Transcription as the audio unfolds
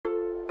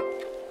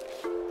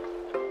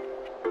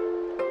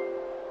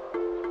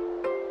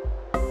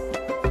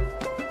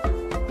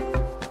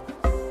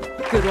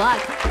Good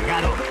luck. You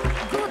got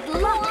him.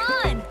 Good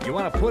luck. On. You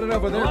want to put it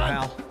over there,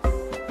 pal?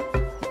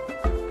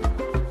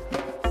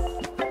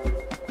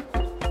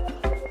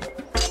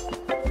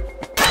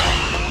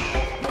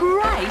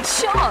 Great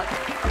shot.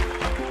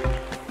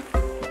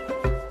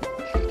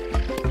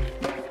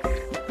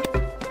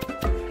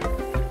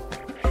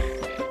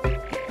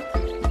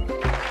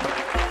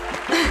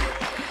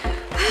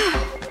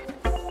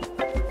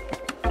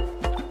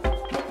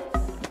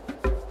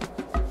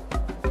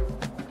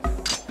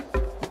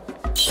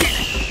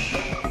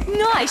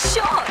 Nice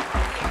shot!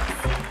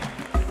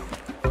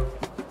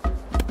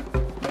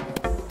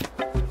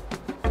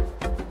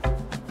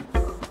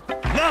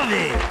 Love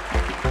it!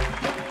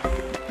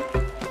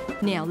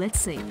 Now, let's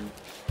see.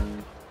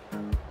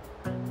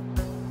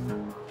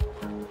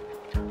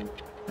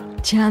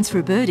 Chance for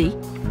a birdie.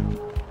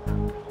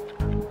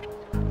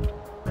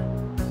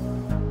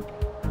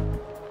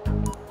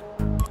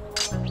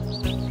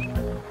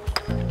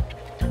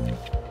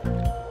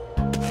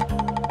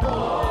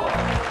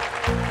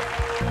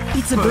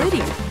 It's a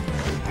birdie.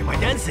 Am I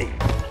dancing?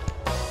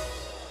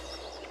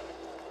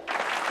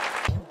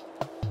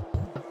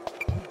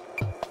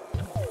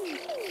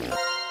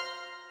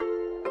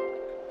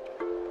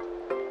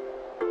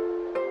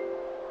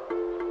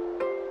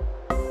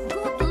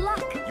 Good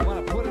luck. You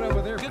want to put it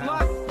over there, Good pal?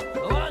 luck.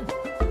 Go on.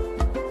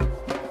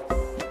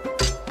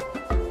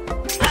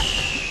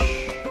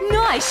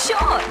 Nice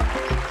shot.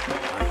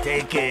 I'll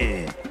take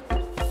it.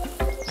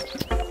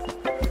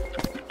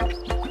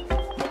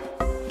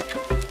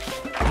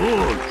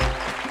 Good.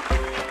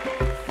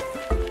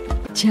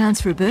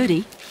 Chance for a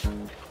birdie.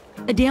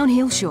 A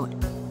downhill shot.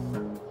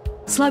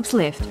 Slopes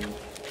left.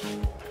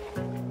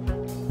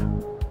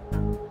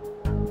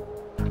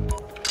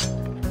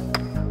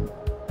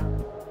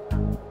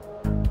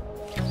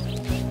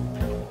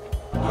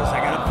 Guess I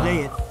gotta play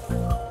it.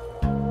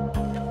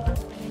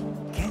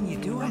 Can you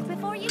do it?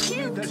 Before you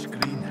shoot. That's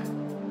green.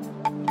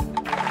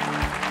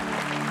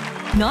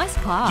 Nice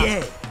pass.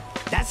 Yeah,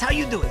 that's how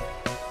you do it.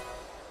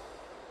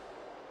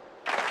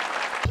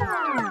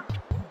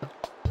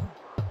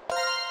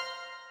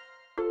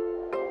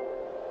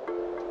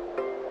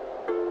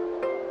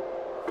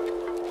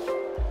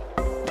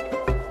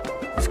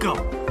 Let's go.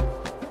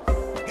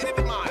 Hit it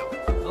a mile.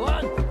 Go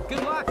on.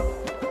 Good luck.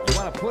 You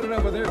want to put it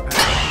over there,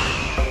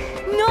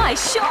 pal?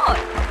 Nice shot.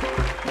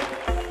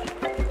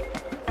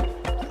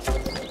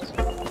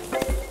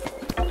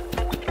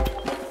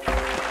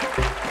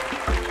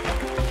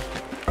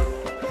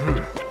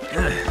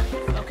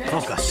 Okay.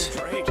 Focus.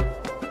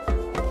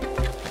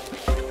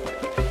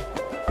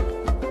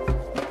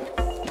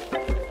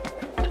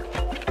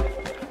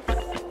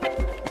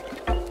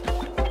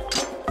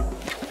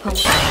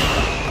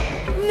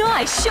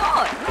 Nice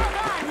shot.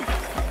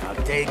 I'll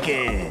take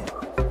it.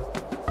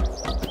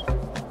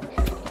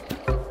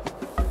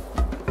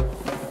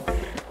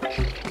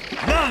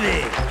 Love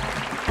it.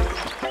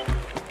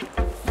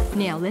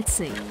 Now, let's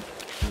see.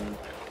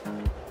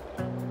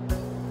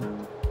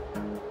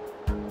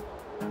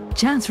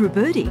 Chance for a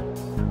birdie.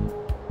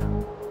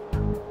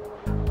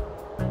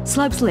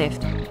 Slopes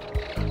left.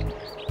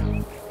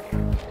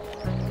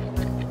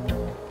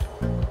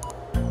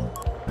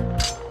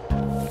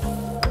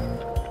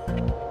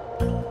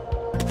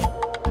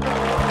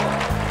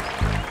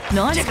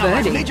 Nice Check out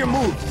my birdie. major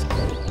moves,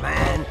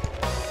 man.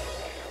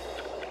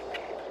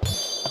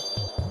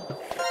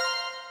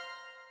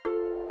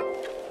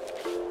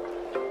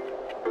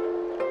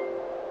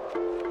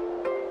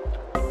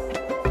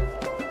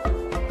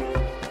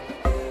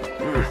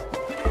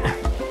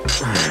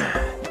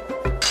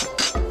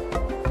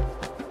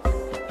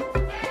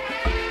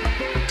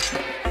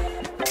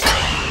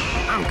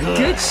 I'm good.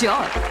 Good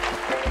shot.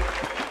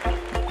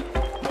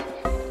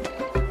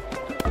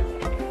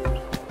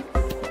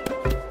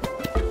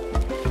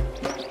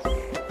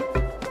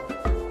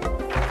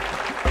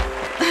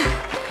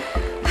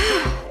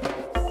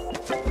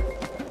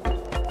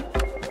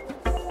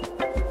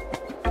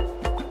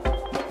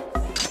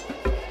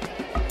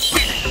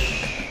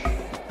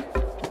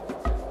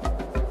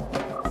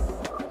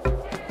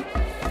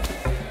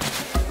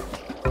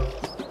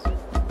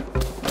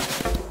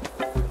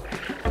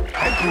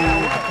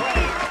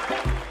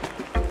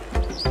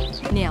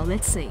 Now,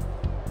 let's see.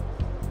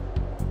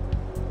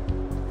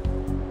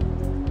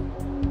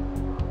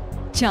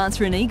 Chance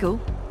for an eagle.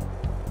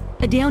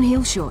 A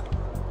downhill shot.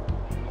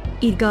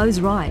 It goes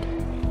right.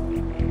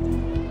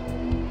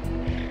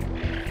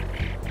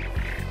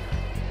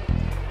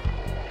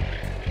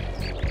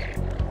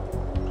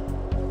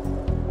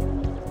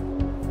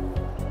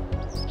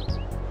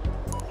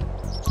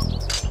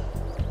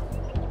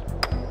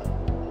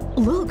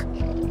 Look,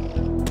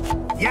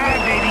 Yeah,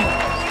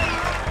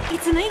 baby.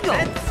 it's an eagle.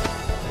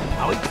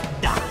 Oh,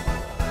 it's done.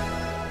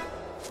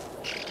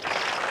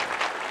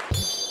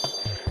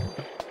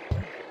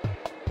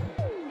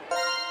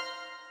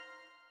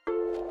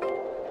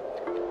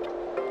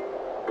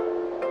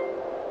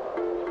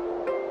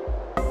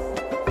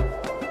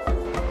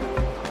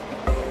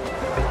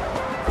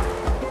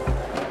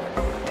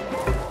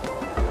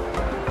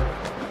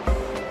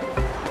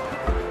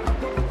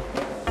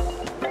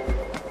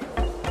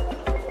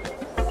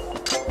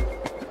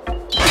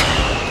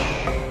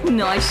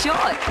 Nice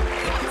shot.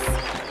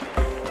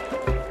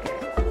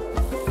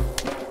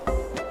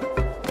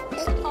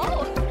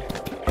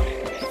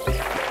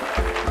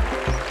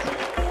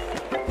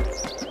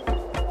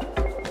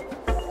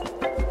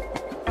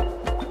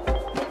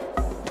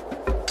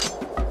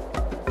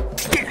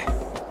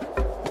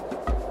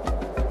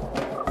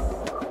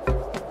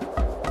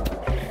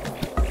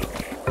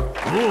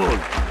 Good.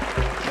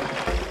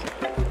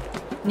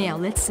 Now,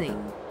 let's see.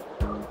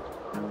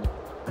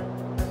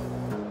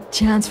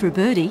 Chance for a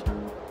birdie.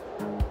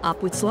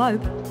 Upward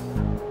slope.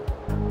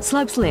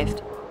 Slopes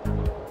left.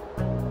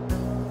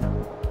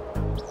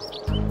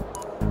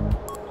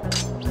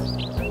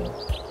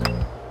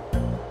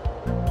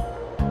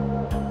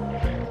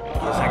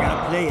 Guess I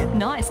gotta play it.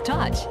 Nice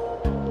touch.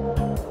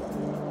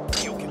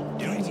 You can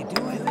do it. You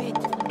do it.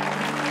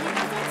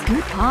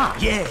 Good par.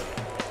 Yeah,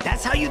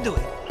 that's how you do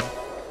it.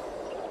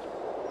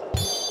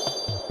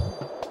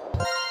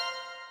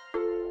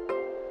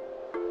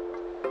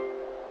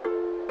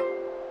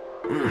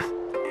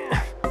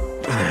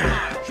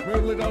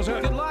 Smoothly does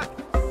it. Good luck.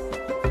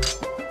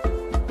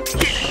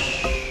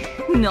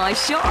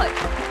 Nice shot.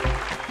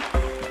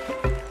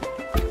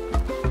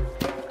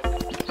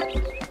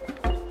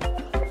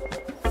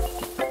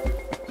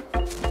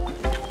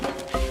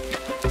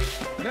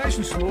 Nice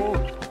and slow.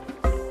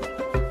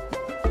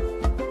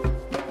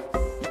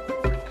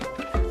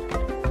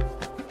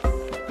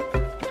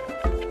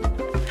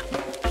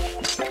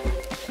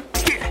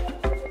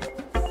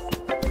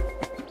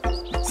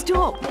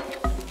 Stop.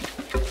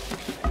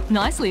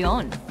 Nicely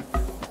on.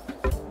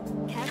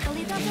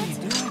 Carefully does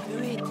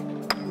it.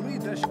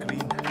 Read the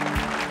screen.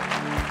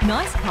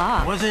 Nice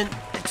par. Wasn't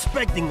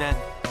expecting that.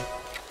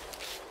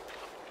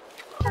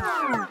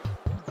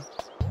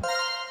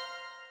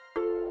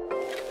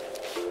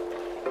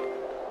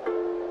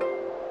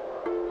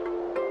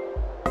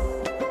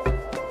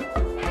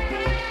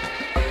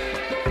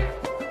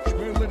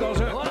 Smoothly does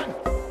it. Go on.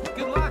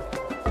 Good luck.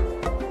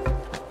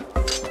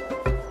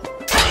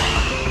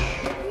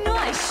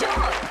 Nice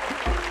shot.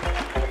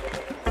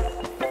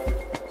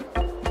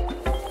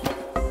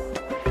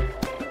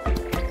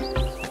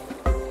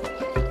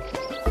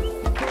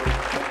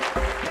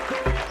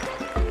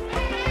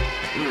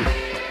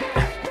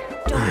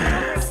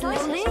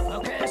 Slowly.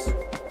 Focus.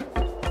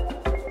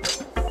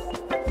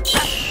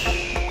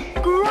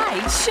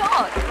 Great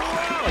shot.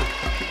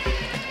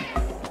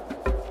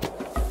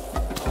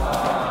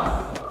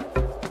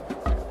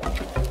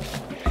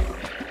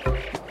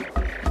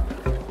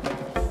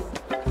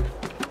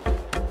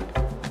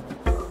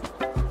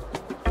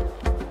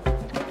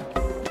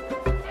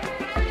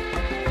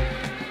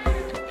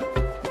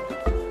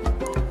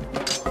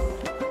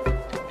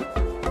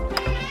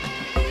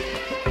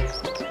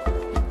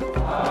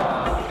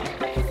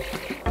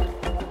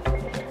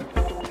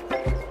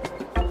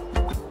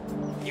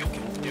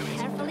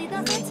 Carefully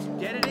does it.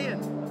 Get it in.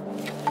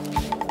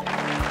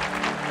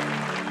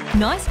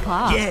 Nice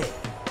par. Yeah,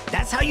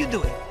 that's how you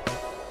do it.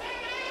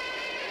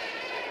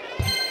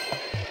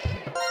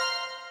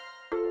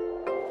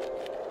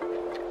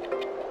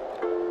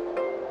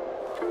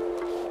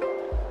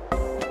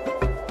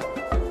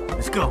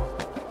 Let's go.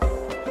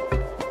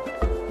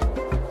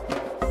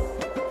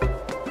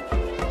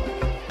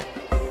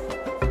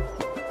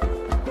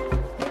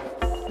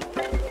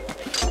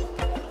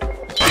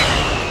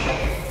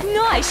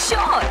 Nice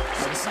shot.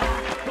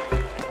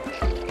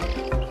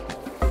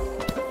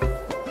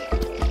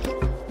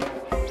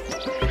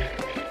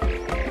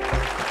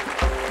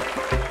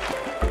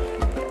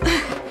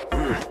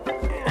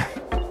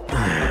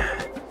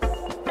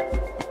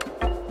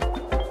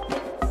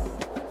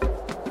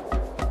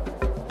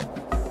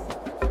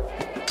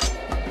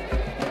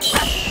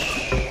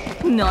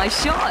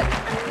 Nice shot.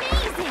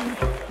 Amazing.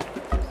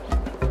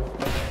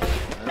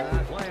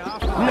 Play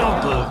off. No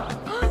good.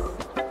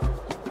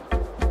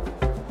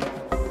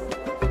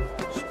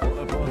 Spot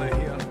up on it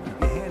here.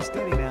 Your hand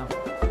steady now.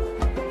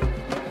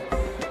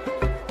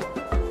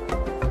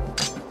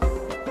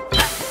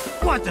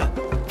 What the?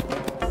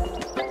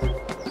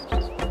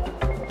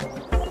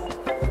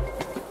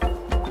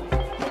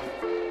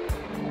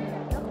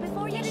 Look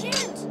before you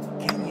shoot.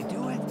 Can you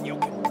do it? You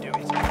can do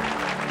it.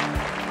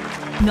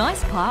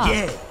 Nice par.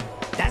 Yeah,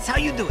 that's how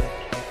you do it.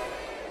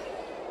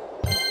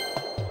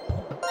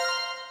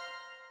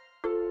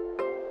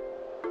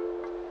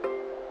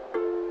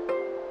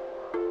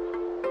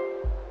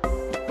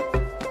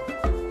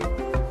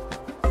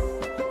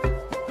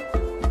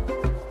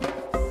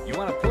 You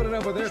want to put it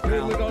over there,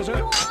 Smoothly does it.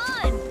 Go on.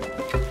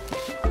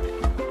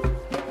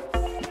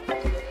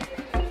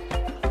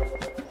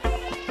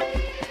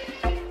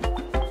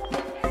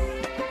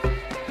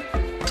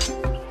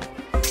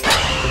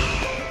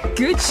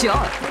 Good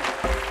shot.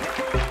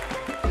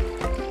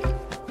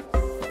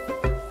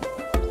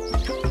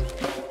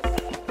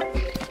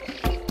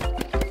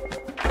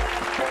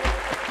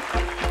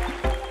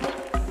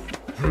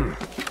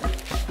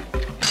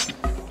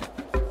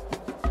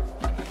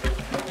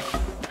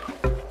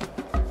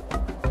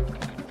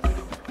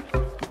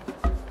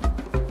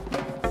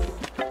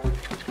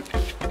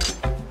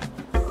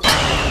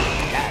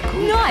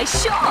 Nice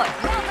shot!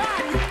 Well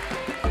done.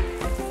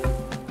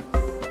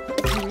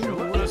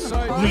 What a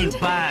sight. Lean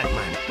back,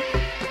 man.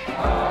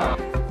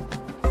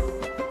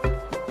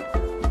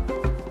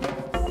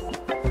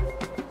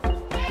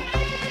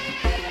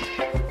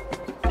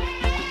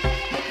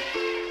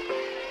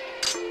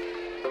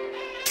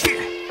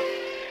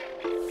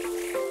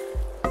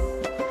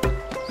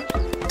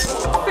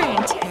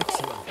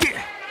 Fantastic.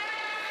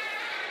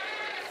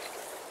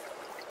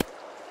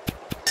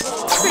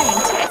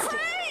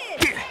 Fantastic.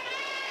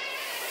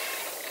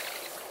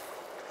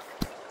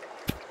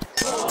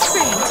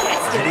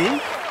 Is it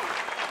in?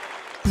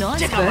 Nice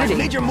Check out my birdie.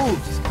 major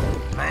moves,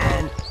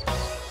 man.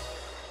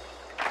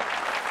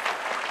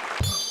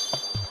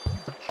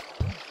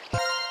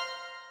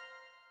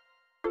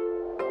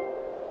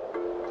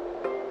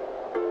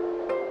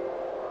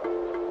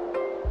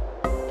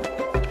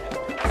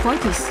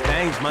 Focus.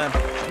 Thanks, man.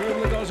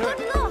 Move the dozer.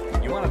 Good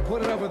luck. You want to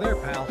put it over there,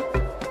 pal?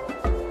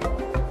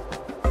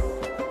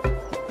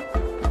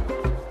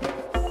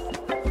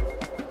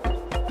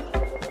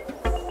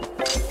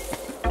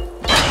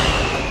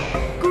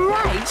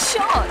 Great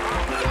shot.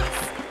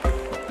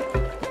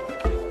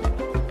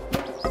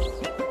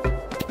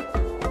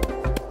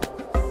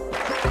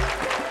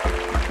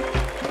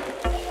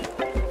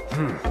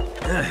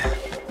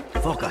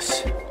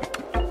 Focus.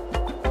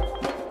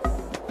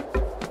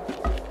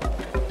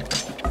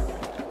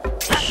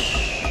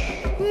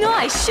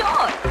 Nice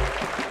shot.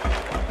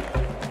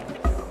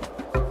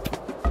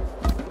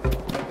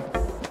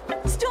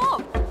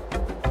 Stop.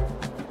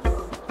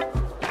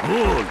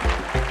 Good.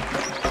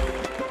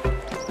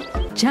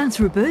 Chance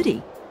for a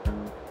birdie.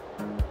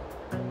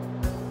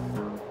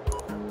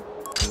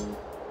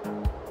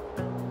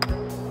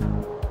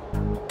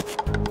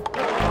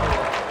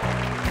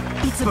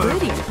 It's a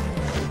birdie.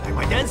 Like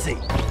my dancing.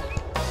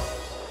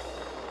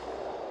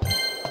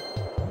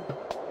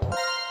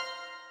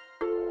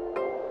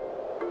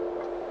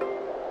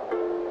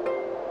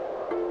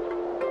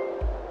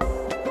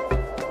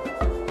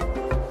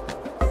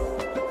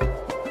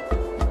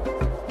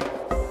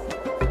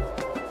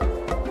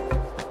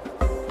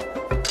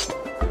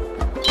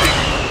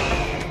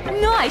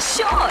 Nice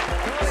shot.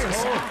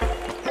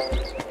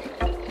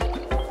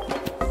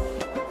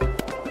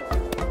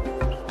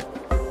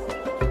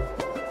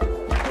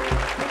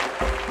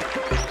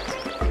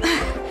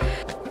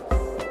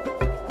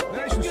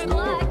 Nice and Good slow.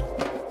 luck.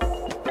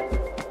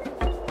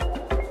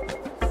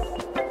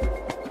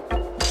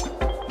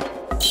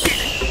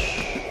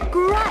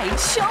 Great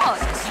shot.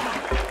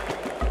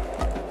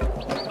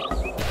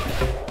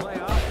 Play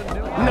off and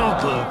do it. No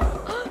clue.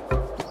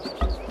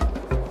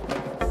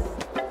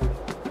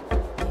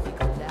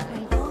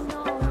 I don't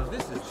know.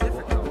 This is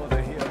difficult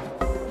over here.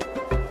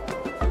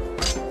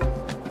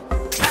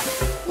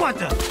 What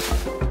the?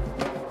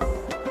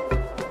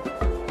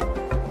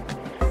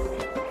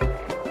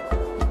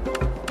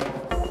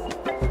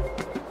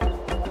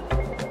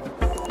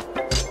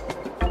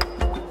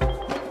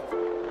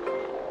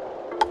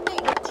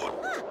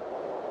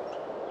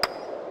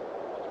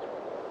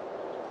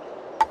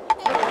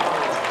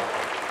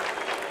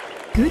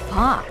 Good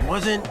par.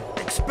 Wasn't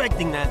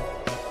expecting that.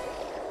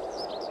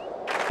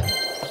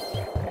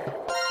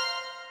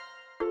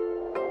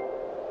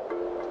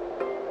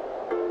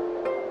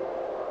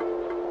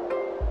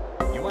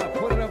 You want to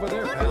put it over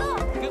there, Good pal?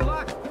 luck. Good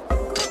luck.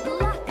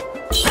 Good luck.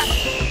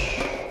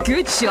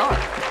 Good shot.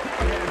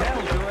 Yeah,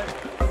 that'll do it.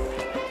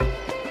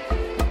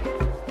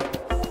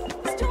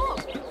 Stop.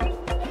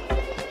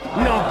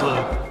 No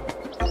clue.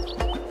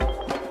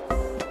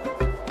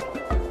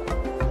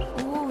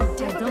 Ooh,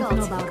 difficult. I don't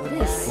know about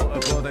this. What a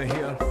bother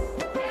here.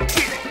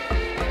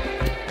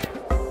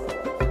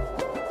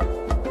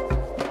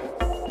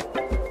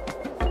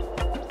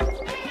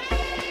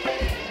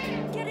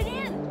 Get it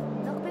in.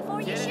 Look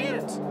before you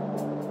shoot.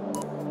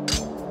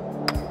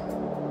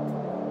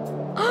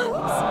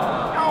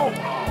 No!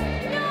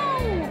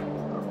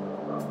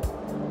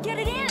 Get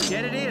it in.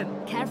 Get it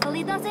in.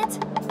 Carefully does it.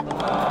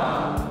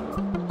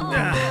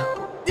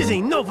 This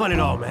ain't no fun at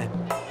all, man.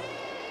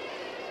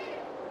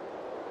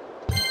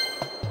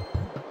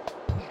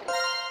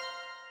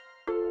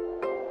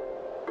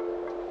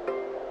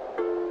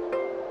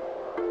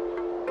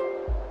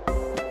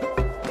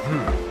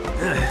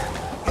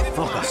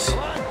 Focus. Go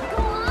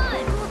on.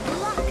 Good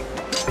luck.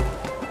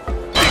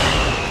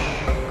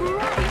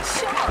 Great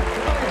shot.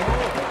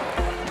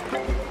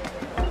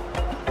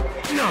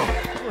 No.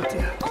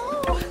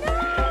 Oh, no!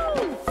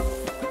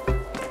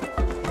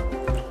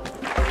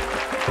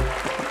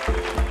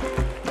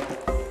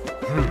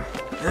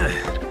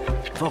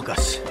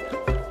 Focus.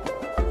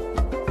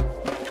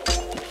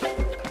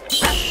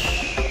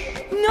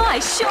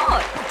 Nice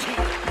shot.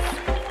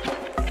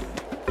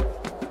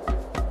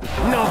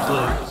 No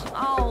clue.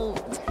 Oh.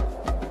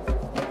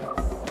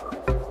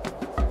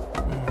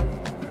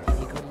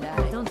 I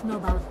don't know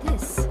about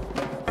this.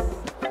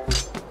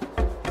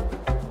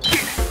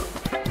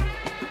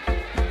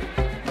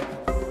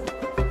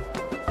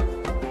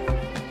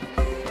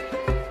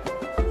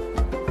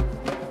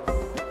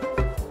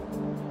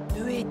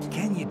 Do it.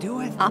 Can you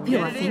do it?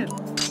 Uphill, I think.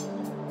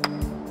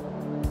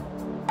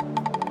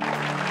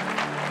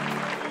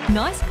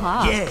 Nice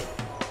pass. Yeah,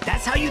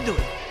 that's how you do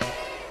it.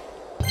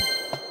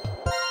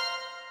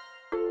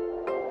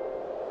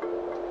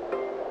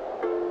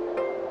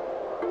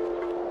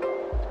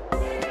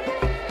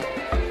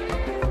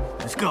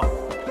 Let's go.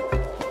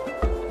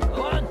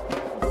 Go on.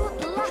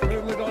 Good luck.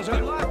 Smoothly does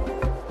it.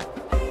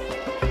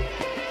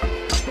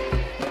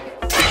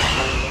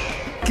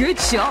 Good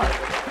shot.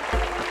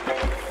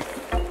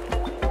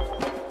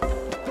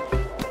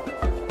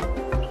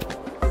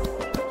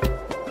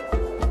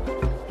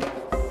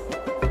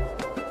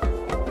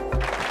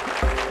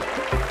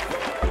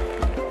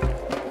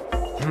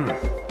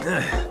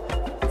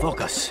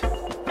 Focus.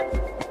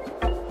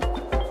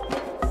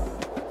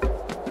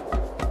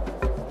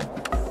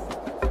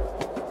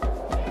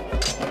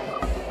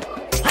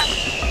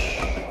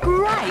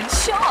 Great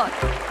shot.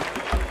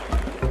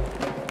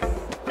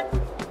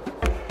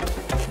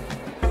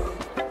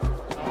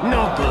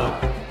 No good.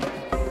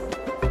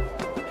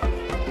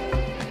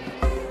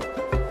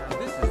 Now,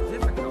 this is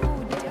difficult.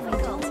 Oh,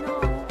 difficult.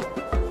 No.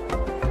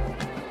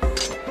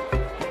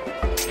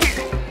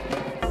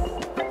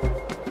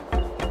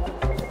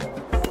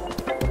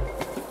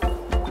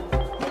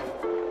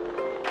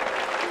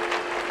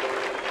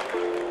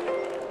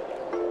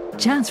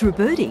 Chance for a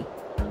birdie.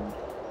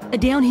 A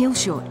downhill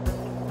shot.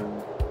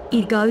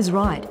 It goes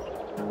right.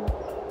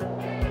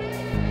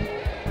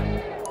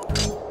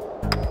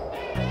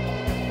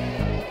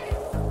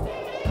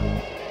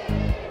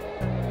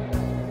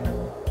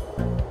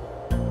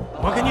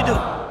 What can you do?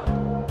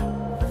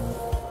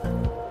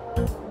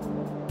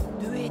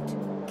 Do it.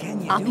 Can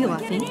you do Uphill, I it?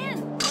 Get think. it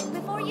in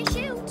before you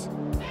shoot.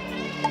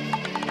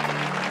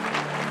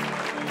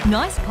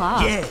 Nice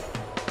pass. Yeah,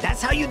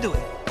 that's how you do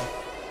it.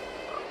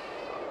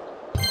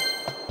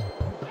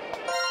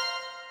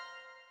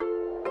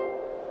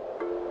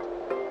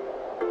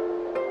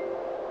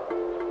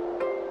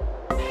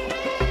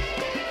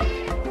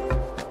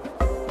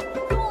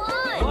 Go Go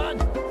on. on.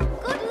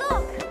 Good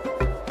luck.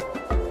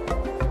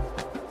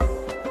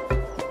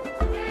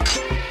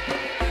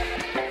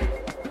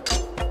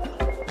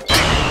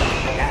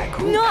 Yeah,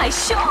 cool.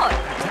 Nice shot.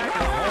 Attacking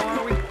the hole,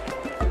 are we?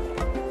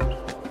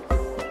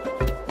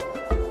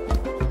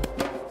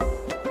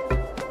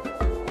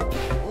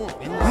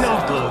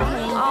 No good.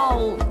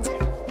 Oh,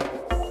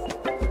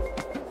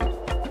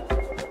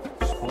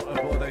 Spot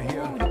a bother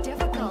here. Oh,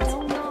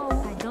 difficult.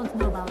 I don't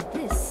know about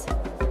this.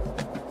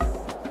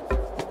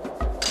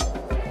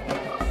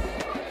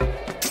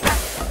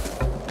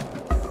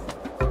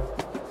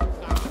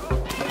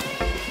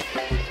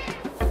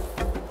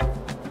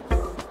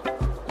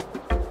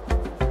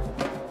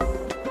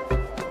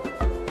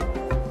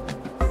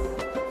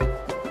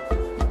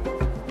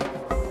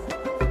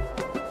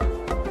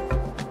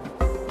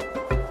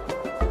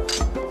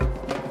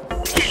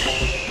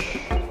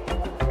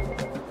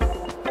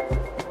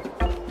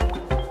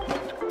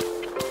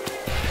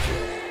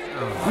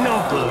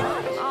 No good.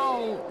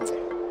 oh.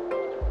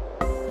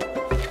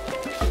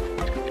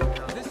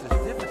 Now, this is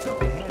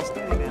difficult. Your hand's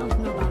steady I now. don't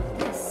know about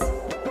this.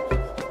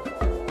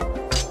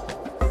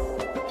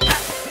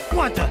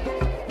 What the?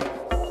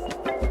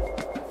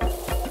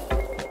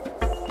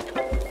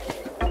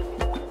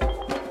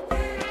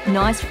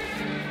 Nice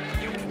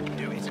You can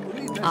do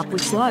it.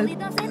 upward slope. Really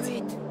does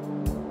it?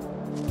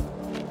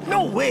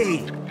 No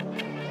way.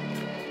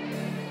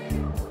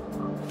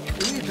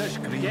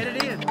 Get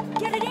it in.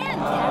 Get it in.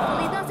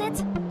 Carefully does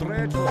it?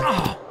 Dreadful.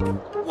 Oh,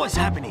 what's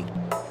happening?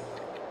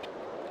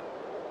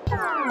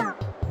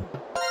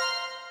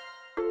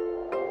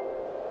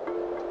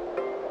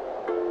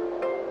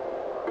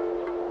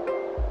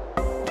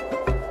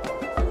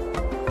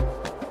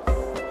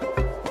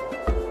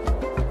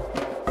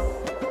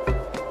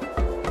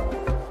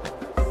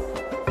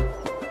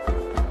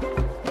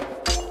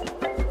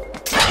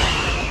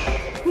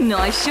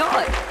 Nice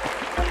shot.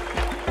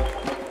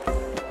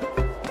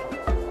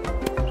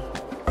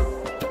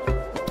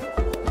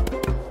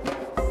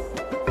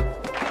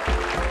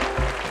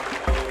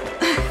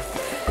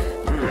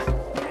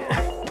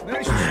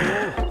 Nice and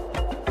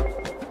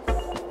slow.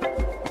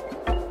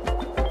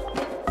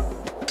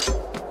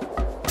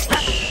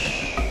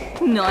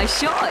 Nice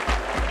shot.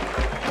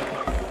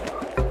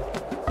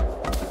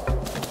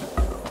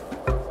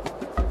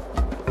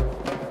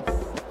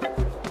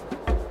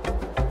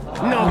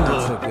 No Not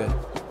good. so good.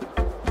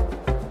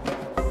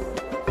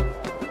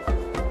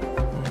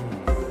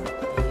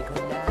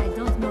 I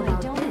don't know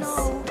about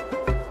this.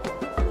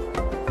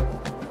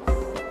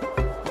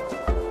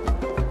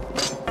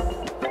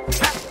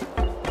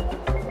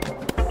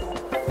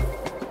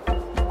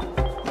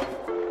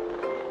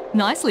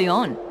 Nicely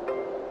on.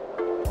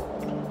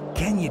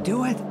 Can you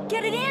do it?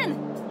 Get it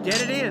in.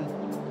 Get it in.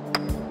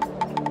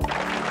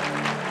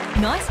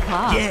 Nice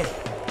pass. Yeah,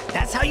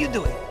 that's how you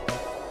do it.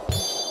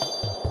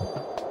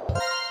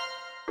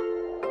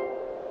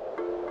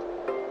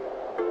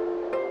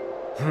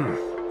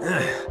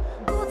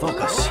 Good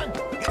Focus. luck.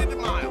 Get it a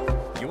mile.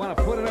 You want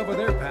to put it over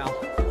there, pal?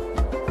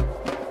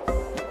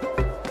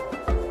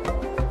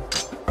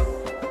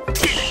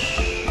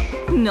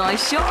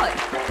 Nice shot.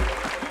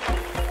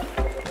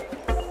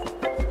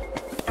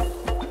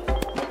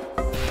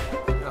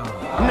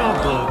 No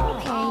good.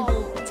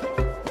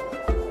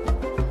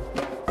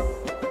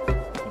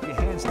 Keep your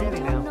hands steady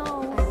now. No.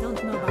 I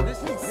don't know about This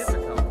is this.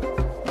 difficult.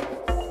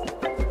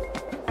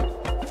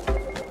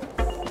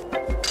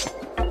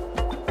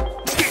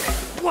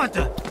 What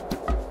the?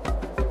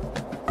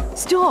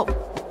 Stop!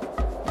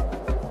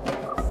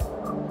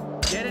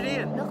 Get it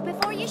in. Look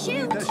before you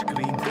shoot. The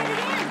screen. Get it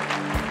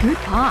in. Good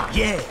pass.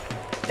 Yeah,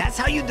 that's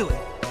how you do it.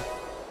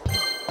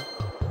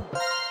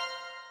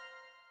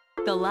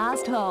 The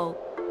last hole.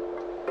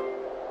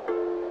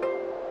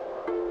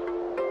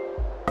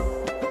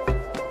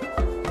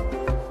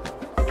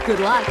 Good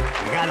luck.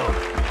 You got him.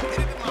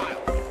 Good luck.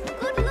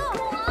 Go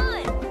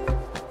on.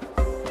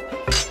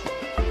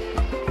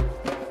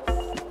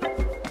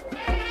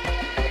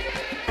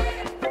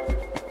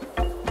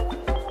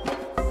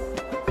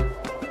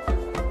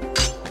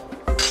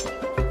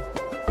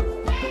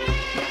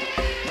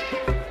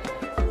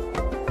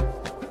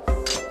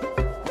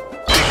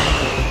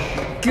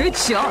 Good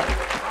shot.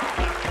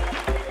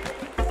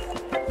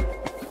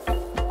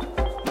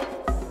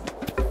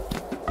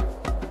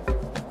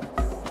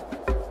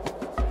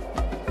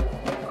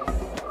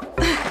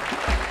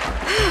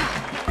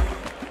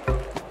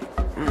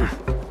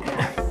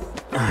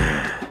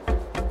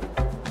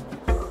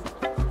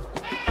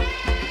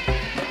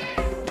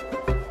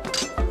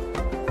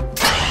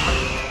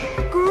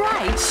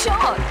 Great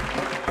shot.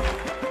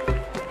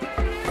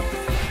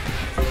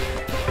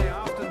 Play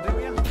often, do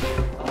you?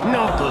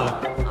 No good.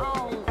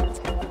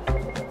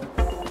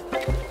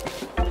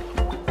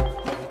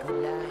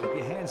 Keep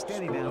your hands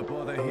steady now. No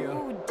bother here.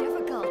 Ooh,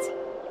 difficult.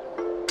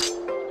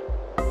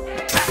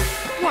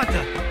 What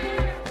the?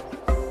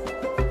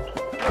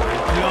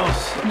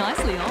 Close.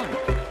 Nicely on.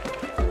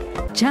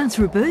 Chance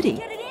for a birdie.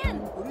 Get it in.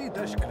 Read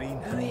the screen.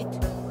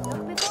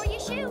 Look before you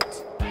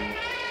shoot.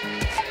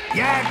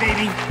 Yeah,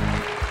 baby.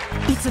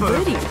 It's a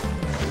birdie.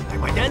 Like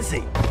my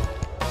dancing.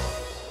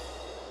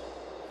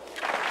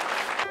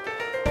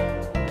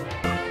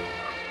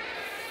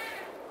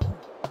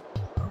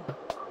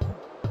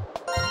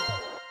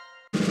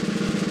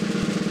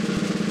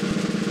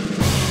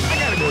 I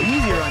gotta go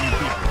easier on you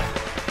people.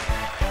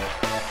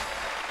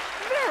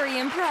 Very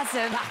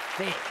impressive.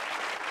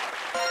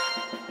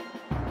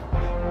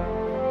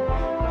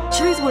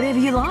 Choose whatever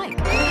you like.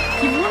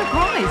 You've won a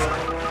prize.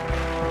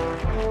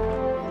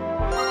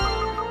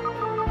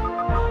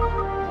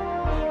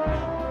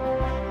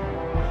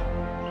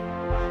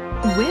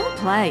 Well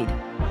played.